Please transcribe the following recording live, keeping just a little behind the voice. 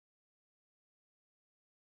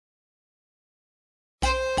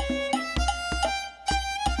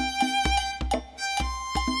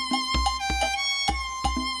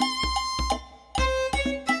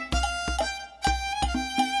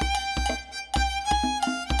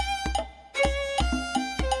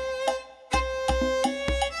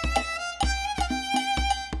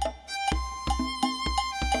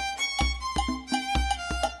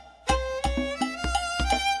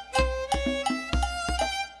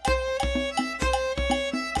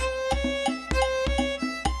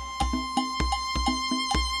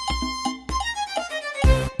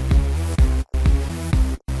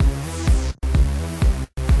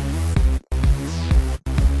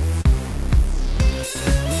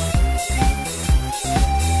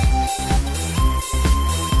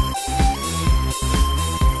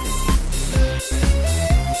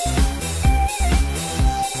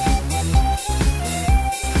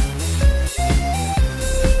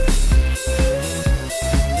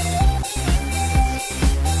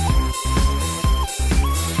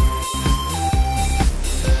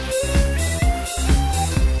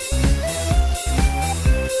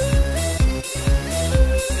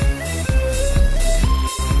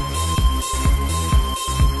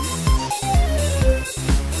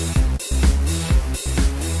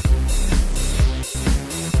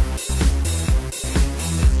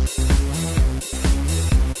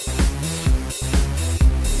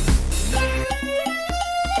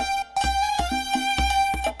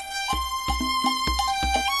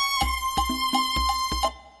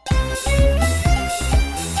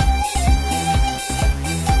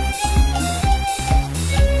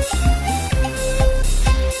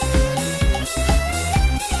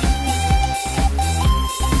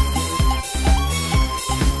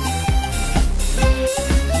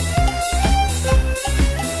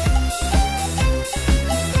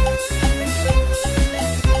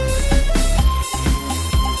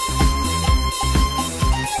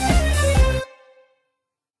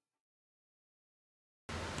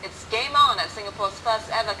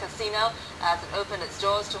casino as it opened its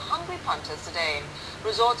doors to hungry punters today.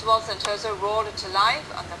 Resorts World Sentosa roared to life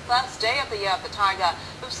on the first day of the Year of the Tiger,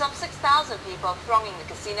 with some 6,000 people thronging the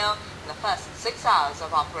casino in the first 6 hours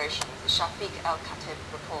of operations, Shafiq Al-Khatib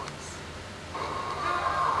reports.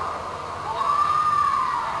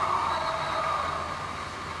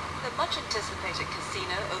 The much-anticipated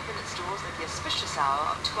casino opened its doors at the auspicious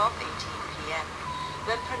hour of 12:18 p.m.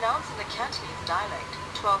 When pronounced in the Cantonese dialect,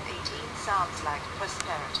 12:18 sounds like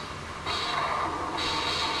prosperity.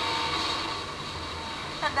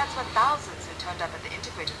 And that's what thousands who turned up at the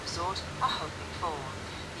integrated resort are hoping for.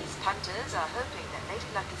 These punters are hoping that Lady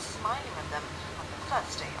Luck is smiling on them on the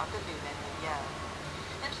first day of the Lunar New Year.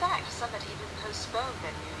 In fact, some had even postponed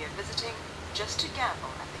their New Year visiting just to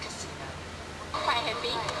gamble at the casino. Quite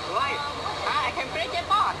happy. Right. I can play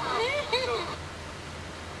jackpot.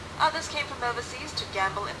 Others came from overseas to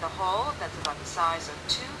gamble in the hall that's about the size of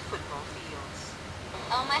 2 football fields.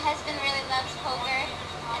 Oh, my husband really loves poker,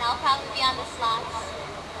 and I'll probably be on the slots.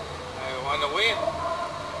 I want to win,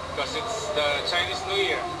 because it's the Chinese New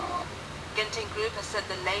Year. Genting Group has said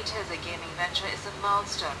the later the gaming venture is a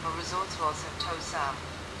milestone for Resorts World Sentosa.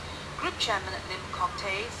 Group Chairman Lim Kok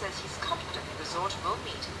Thay says he's confident the resort will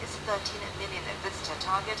meet its 13 million visitor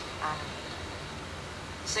target annually.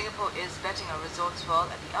 Singapore is betting on Resorts World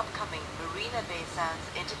at the upcoming Marina Bay Sands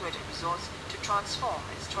integrated resorts to transform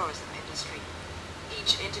its tourism industry.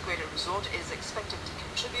 Each integrated resort is expected to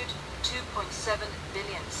contribute 2.7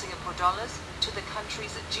 billion Singapore dollars to the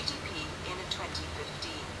country's GDP in 2015.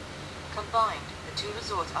 Combined, the 2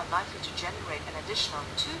 resorts are likely to generate an additional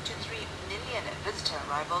 2 to 3 million visitor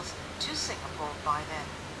arrivals to Singapore by then.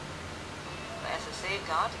 But as a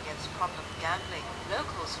safeguard against problem gambling,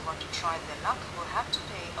 locals who want to try their luck will have to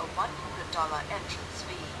pay a $100 entrance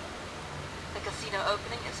fee. The casino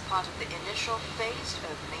opening is part of the initial phased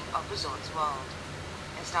opening of Resorts World.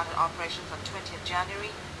 It started operations on 20th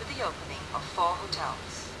January with the opening of 4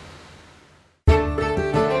 hotels.